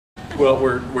Well,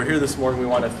 we're here this morning. We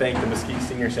want to thank the Mesquite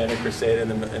Senior Center, Crusade,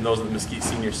 and those of the Mesquite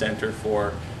Senior Center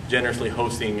for generously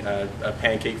hosting a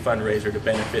pancake fundraiser to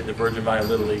benefit the Virgin Valley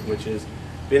Little League, which has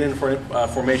been in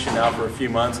formation now for a few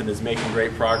months and is making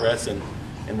great progress. And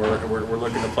we're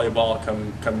looking to play ball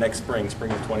come next spring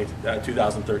of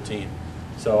 2013.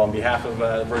 So on behalf of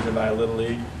Virgin Valley Little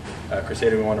League,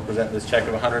 Crusade, we want to present this check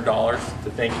of $100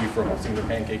 to thank you for hosting the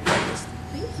pancake breakfast.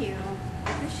 Thank you.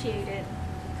 Appreciate it.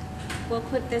 We'll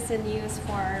put this in use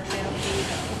for our little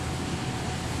bingo,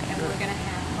 and we're going to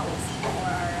have host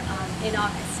for in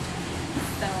August.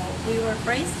 So we were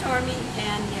brainstorming,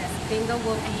 and yes, bingo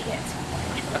will be it.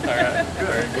 All right,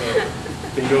 very good.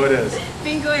 Bingo it is.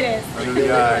 Bingo it is. Under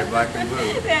the eye, black and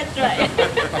blue. That's right.